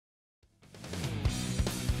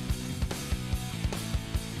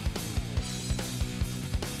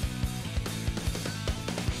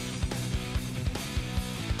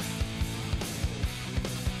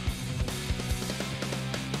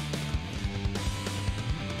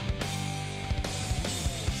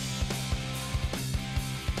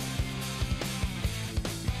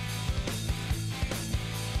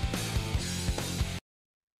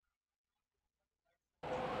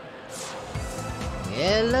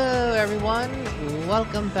Hello everyone,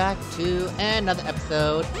 welcome back to another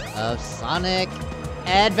episode of Sonic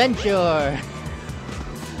Adventure!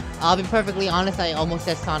 I'll be perfectly honest, I almost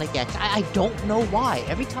said Sonic X. I don't know why.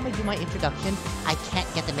 Every time I do my introduction, I can't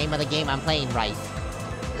get the name of the game I'm playing right.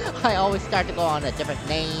 I always start to go on a different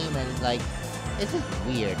name, and it's like, this is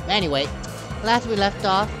weird. Anyway, last we left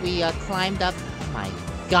off, we climbed up. Oh my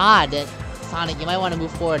god, Sonic, you might want to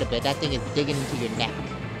move forward a bit. That thing is digging into your neck.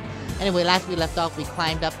 Anyway, last we left off, we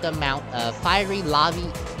climbed up the fiery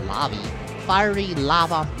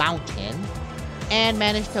lava mountain, and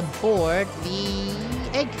managed to board the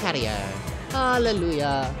egg carrier.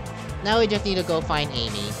 Hallelujah. Now we just need to go find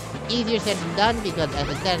Amy. Easier said than done, because as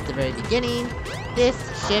I said at the very beginning, this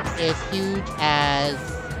ship is huge as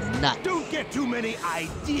nuts. Don't get too many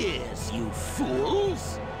ideas, you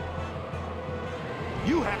fools!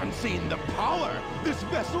 You haven't seen the power this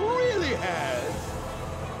vessel really has!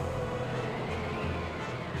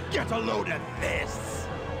 Get a load of this!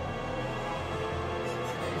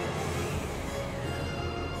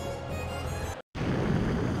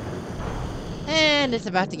 And it's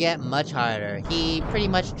about to get much harder. He pretty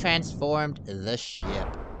much transformed the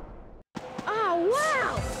ship. Oh,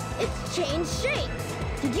 wow! It's changed shape!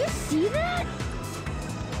 Did you see that?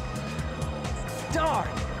 Darn!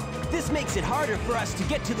 This makes it harder for us to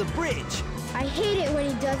get to the bridge. I hate it when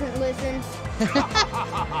he doesn't listen.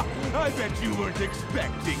 I bet you weren't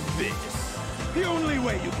expecting this. The only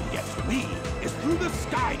way you can get to me is through the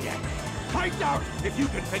sky deck. I doubt if you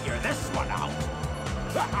can figure this one out.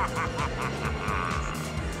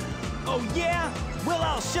 Oh yeah? Well,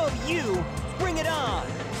 I'll show you. Bring it on.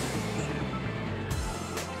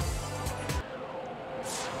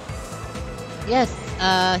 Yes,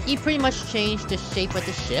 he pretty much changed the shape of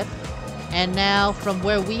the ship. And now, from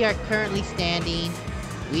where we are currently standing,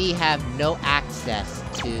 we have no access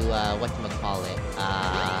to,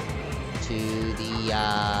 to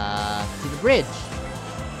the bridge.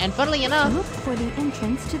 And funnily enough... Look for the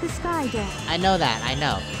entrance to the sky deck. I know that, I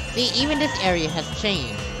know. See, even this area has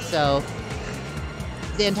changed, so...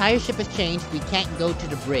 The entire ship has changed, we can't go to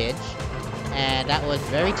the bridge. And that was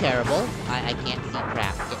very terrible. I can't see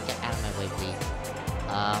crap. Get out of my way, please.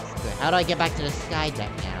 Good. How do I get back to the sky deck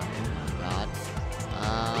now?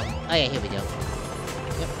 Oh yeah, here we go.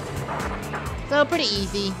 Yep. So, pretty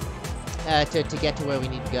easy, to get to where we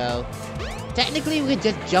need to go. Technically, we could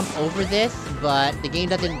just jump over this, but the game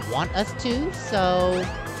doesn't want us to, so...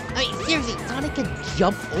 I mean, seriously, Sonic can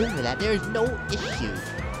jump over that, there is no issue.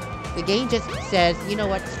 The game just says, you know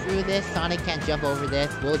what, screw this, Sonic can't jump over this,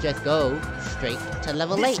 we'll just go straight to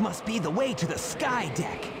level 8. This must be the way to the sky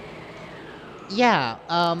deck. Yeah,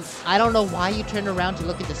 I don't know why you turned around to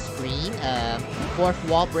look at the screen. Fourth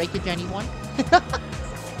wall breakage, anyone?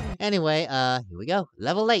 Anyway, here we go.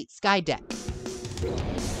 Level 8, Sky Deck.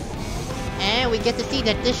 And we get to see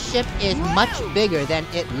that this ship is much bigger than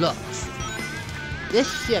it looks. This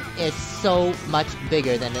ship is so much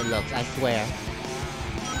bigger than it looks, I swear.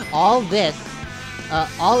 All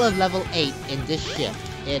of level 8 in this ship.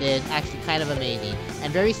 It is actually kind of amazing.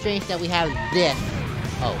 And very strange that we have this.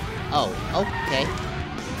 Oh, okay.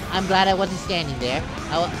 I'm glad I wasn't standing there.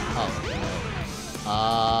 No. Oh,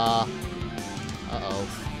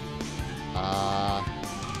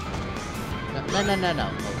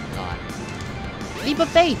 God. Leap of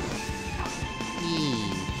faith!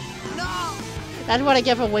 No! That's what I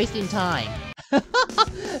get for wasting time.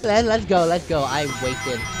 Let's go. I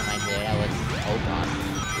wasted time there. That was... Oh, God.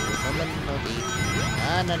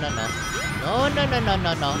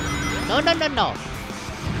 No.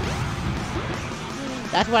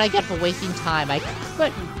 That's what I get for wasting time.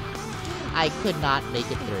 I could not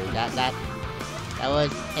make it through. That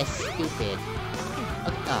was stupid.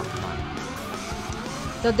 Okay, oh, come on.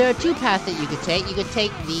 So there are two paths that you could take. You could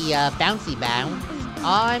take the bouncy bounce.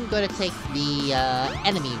 I'm gonna take the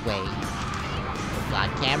enemy way. Oh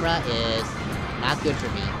God, camera is not good for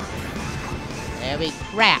me. There we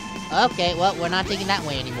crap. Okay, well we're not taking that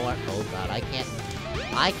way anymore. Oh God, I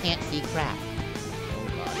can't see crap.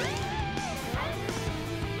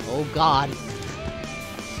 Oh God.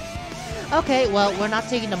 Okay, well, we're not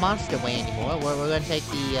taking the monster way anymore. We're gonna take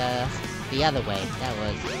the other way. That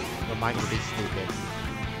was remarkably stupid.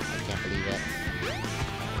 I can't believe it.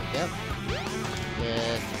 Yep.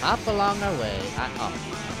 Just hop along our way.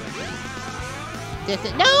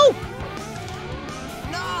 No!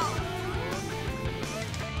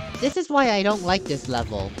 This is why I don't like this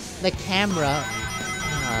level. The camera...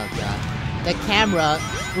 Oh God. The camera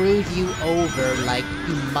screws you over like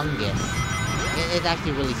humongous. It's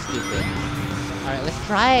actually really stupid. Alright, let's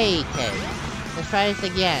try, okay. Let's try this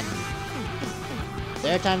again.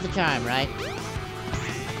 Third time's the charm, right?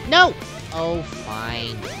 No! Oh,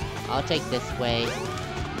 fine. I'll take this way.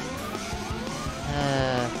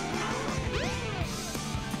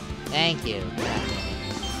 Thank you.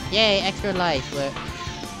 Yay, extra life. Where...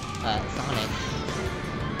 Sonic.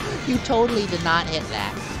 You totally did not hit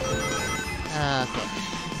that. Okay.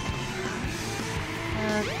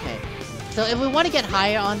 Okay. So if we want to get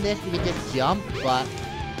higher on this, we can just jump, but...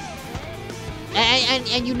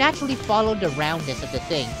 And you naturally follow the roundness of the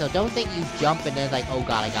thing, so don't think you jump and then it's like, oh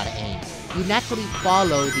god, I gotta aim. You naturally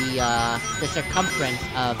follow the circumference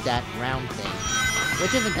of that round thing.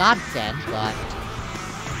 Which is a godsend, but...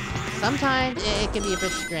 sometimes it can be a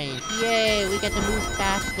bit strange. Yay, we get to move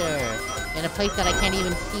faster! In a place that I can't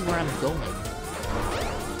even see where I'm going.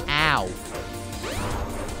 Ow.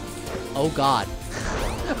 Oh god.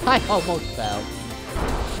 I almost fell.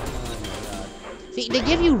 See, they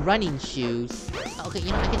give you running shoes. Okay,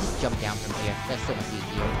 you know, I can just jump down from here. That's so much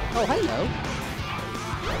easier. Oh, hello.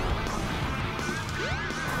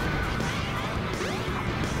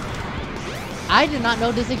 I did not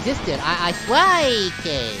know this existed. I swear.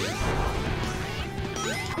 Okay.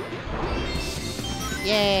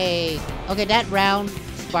 Yay. Okay, that round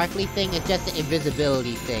sparkly thing is just an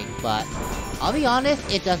invisibility thing, but I'll be honest,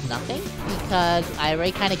 it does nothing, because I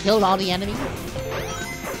already kinda killed all the enemies.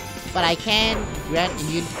 But I can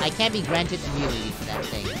be granted immunity to that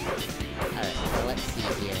thing. Alright, so let's see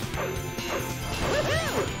here.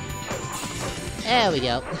 There we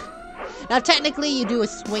go. Now technically you do a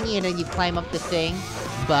swingy and then you climb up the thing,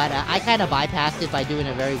 but I kinda bypassed it by doing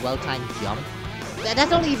a very well-timed jump.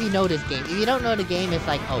 That's only if you know this game. If you don't know the game, it's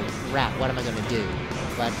like, oh crap, what am I gonna do?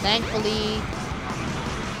 But thankfully...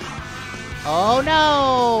 oh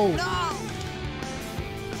no! No!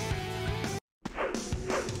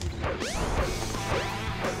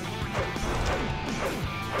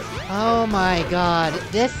 Oh my god,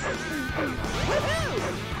 this...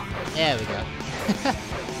 there we go.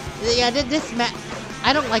 Yeah, this map...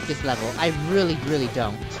 I don't like this level. I really, really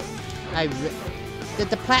don't.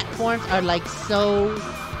 The platforms are like so...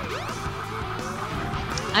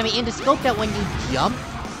 I mean, in the scope that when you jump...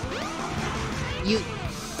 you...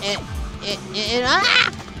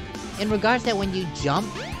 in regards that when you jump...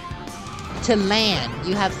 to land,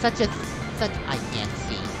 you have such... I can't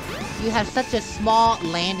see. You have such a small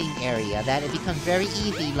landing area that it becomes very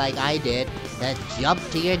easy, like I did, to jump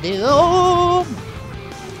to your doom!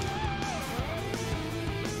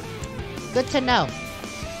 Good to know.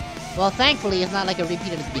 Well, thankfully, it's not like a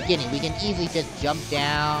repeat of the beginning. We can easily just jump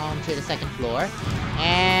down to the second floor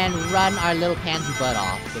and run our little pansy butt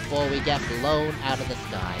off before we get blown out of the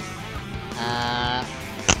sky.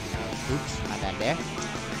 Oops, my bad there.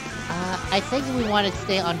 I think we want to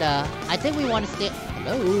stay on the... hello?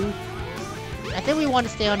 I think we want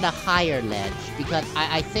to stay on the higher ledge, because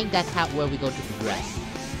I think that's where we go to progress.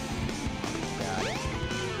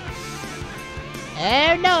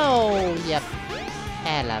 Oh no! Yep.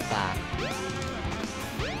 Helaba.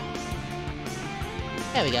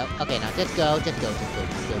 There we go. Okay, now just go.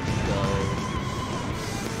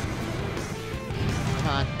 Come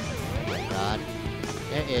on. Oh my god.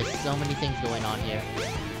 There is so many things going on here.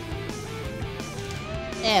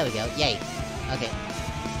 There we go. Yay. Okay.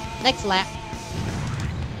 Next lap.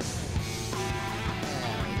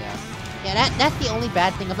 There we go. Yeah, that's the only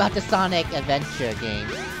bad thing about the Sonic Adventure game.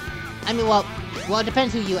 I mean, well, it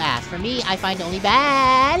depends who you ask. For me, I find the only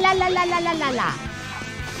bad... la.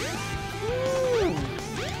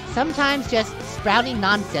 Sometimes just sprouting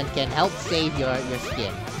nonsense can help save your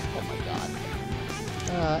skin. Oh my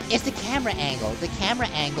god. It's the camera angle. The camera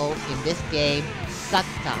angle in this game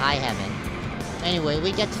sucks to high heaven. Anyway,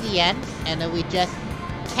 we get to the end, and then we just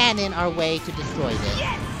cannon our way to destroy this.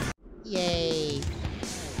 Yes! Yay.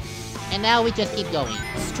 And now we just keep going.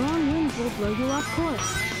 Strong winds will blow you off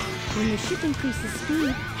course. When the ship increases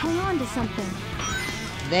speed, hang on to something.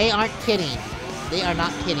 They aren't kidding. They are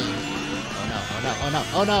not kidding. Oh no,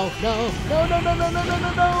 oh no,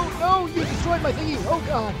 no, you destroyed my thingy, oh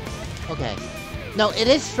god. Okay. No, it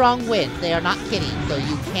is strong winds, they are not kidding, so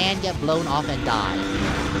you can get blown off and die.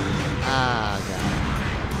 Ah, god.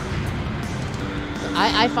 So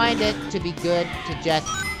I find it to be good to just...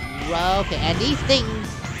 okay, and these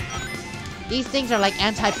things are like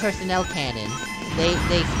anti-personnel cannons. They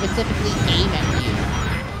specifically aim at you.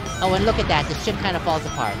 Oh, and look at that, the ship kind of falls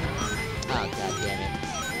apart. Oh, god damn it.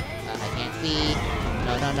 I can't see.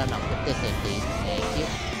 No. Put this in, please. Thank you.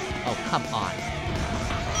 Oh, come on.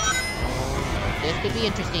 Oh, this could be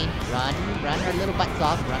interesting. Run her little butts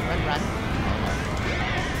off. Run.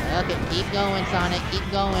 Okay, keep going, Sonic. Keep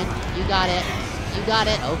going. You got it.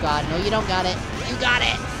 Oh god, no you don't got it. You got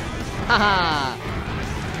it! Haha!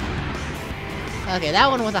 Okay, that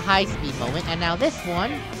one was a high-speed moment, and now this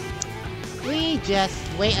one, we just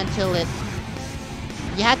wait until it...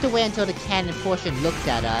 You have to wait until the cannon portion looks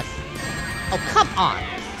at us. Oh, come on!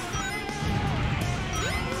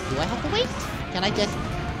 Do I have to wait? Can I just...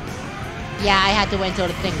 Yeah, I had to wait until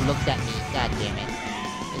the thing looks at me. God damn it.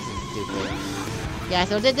 This is stupid. Yeah,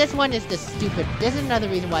 so this one is the stupid... This is another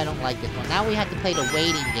reason why I don't like this one. Now we have to play the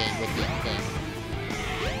waiting game with these things.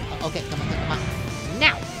 Okay, come on.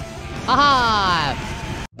 Now! Haha!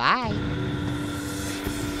 Bye!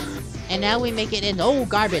 And now we make it in- Oh,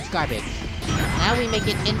 garbage! Now we make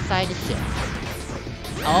it inside the ship.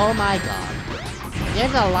 Oh my god.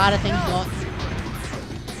 There's a lot of things going-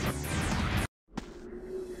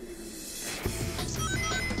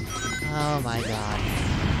 Oh my god.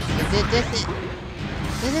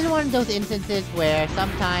 This is one of those instances where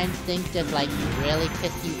sometimes things just like really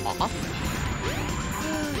piss you off.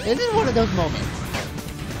 This is one of those moments.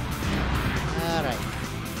 Alright.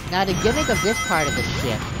 Now the gimmick of this part of the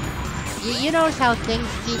ship, you notice how things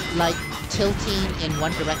keep like tilting in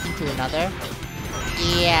one direction to another?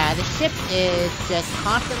 Yeah, the ship is just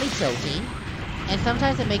constantly tilting, and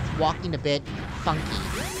sometimes it makes walking a bit funky.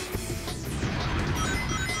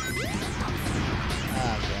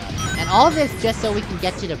 Oh god. And all this just so we can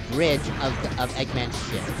get to the bridge of Eggman's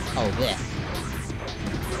ship. Oh, this.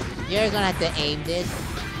 You're gonna have to aim this.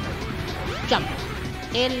 Jump!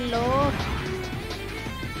 Hello!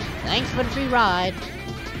 Thanks for the free ride!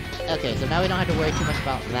 Okay, so now we don't have to worry too much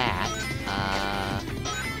about that.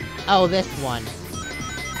 Oh, this one.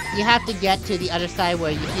 You have to get to the other side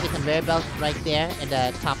where you see the conveyor belt right there at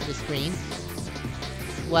the top of the screen.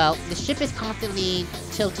 Well, the ship is constantly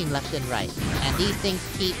tilting left and right, and these things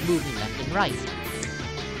keep moving left and right.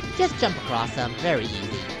 Just jump across them, very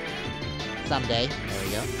easy. Someday. There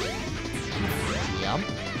we go. Jump.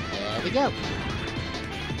 There we go.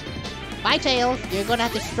 Bye, Tails! You're gonna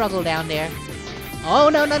have to struggle down there. Oh,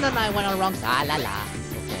 no, I went on the wrong side. La la.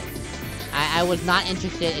 Okay. I was not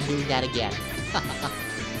interested in doing that again.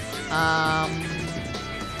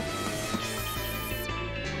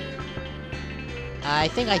 I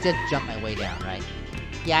think I just jumped my way down, right?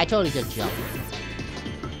 Yeah, I totally just jumped.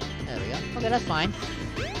 There we go. Okay, that's fine.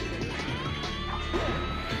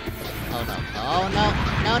 Oh no. Oh no.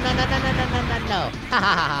 No. Ha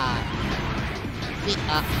ha ha. See,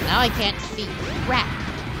 now I can't see crap.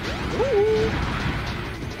 Ooh.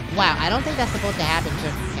 Wow, I don't think that's supposed to happen to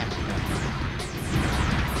the camera.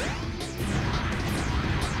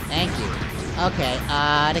 Thank you. Okay,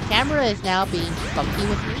 the camera is now being funky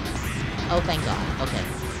with me. Oh, thank god. Okay.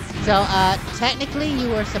 So, technically you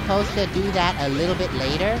were supposed to do that a little bit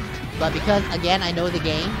later, but because, again, I know the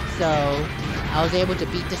game, so I was able to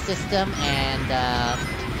beat the system and,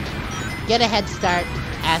 get a head start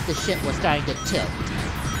as the ship was starting to tilt.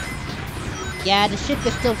 Yeah, the ship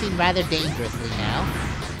is tilting rather dangerously now.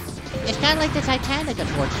 It's kinda like the Titanic,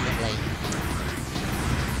 unfortunately.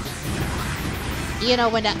 You know,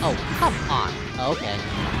 when that- Oh, come on! Okay.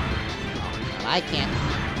 Oh, I can't-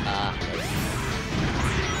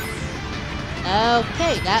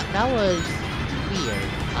 Okay, that was weird.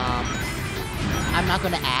 I'm not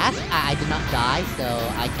gonna ask. I did not die, so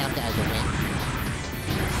I count it as a win.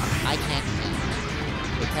 I can't see.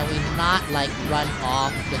 So can we not, like, run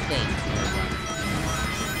off the thing?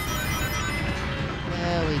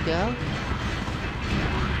 There we go.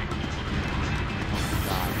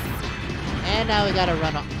 God. And now we gotta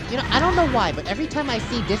run off. You know, I don't know why, but every time I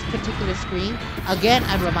see this particular screen, again,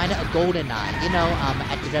 I'm reminded of GoldenEye. You know,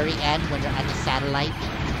 at the very end, when you're at the satellite.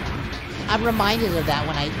 I'm reminded of that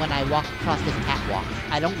when I walk across this catwalk.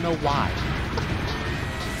 I don't know why.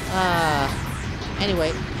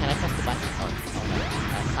 Anyway, can I press the button? Oh no.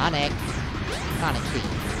 Sonic. Sonic,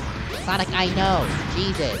 please. Sonic, I know.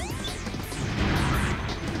 Jesus.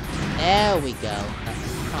 There we go.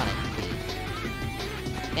 Sonic, please.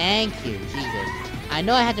 Thank you, Jesus. I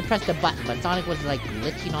know I had to press the button, but Sonic was like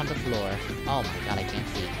glitching on the floor. Oh my god, I can't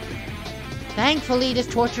see. Thankfully, this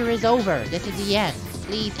torture is over. This is the end.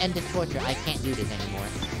 Please end this torture. I can't do this anymore.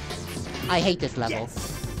 I hate this level.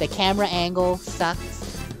 Yes. The camera angle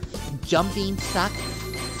sucks. Jumping sucks.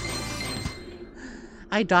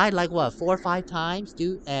 I died like, what, 4 or 5 times,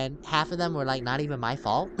 dude? And half of them were like not even my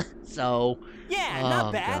fault. So... Yeah, oh,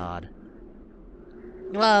 not bad. God.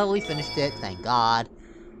 Well, we finished it, thank God.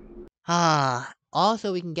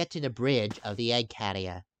 Also we can get to the bridge of the egg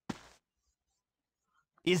carrier.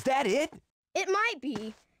 Is that it? It might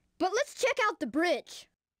be, but let's check out the bridge.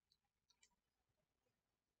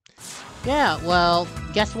 Yeah, well,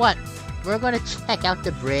 guess what? We're gonna check out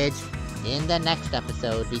the bridge in the next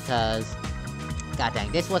episode because... God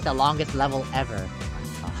dang, this was the longest level ever.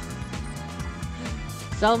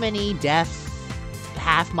 So many deaths,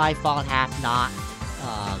 half my fault, half not.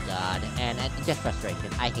 Oh god, and just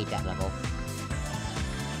frustration. I hate that level.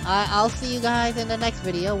 I'll see you guys in the next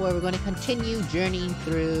video where we're going to continue journeying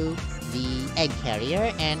through the egg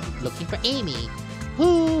carrier and looking for Amy,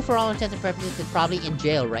 who, for all intents and purposes, is probably in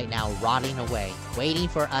jail right now, rotting away, waiting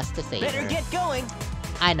for us to save her. Better get going.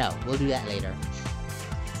 I know, we'll do that later.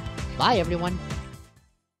 Bye, everyone.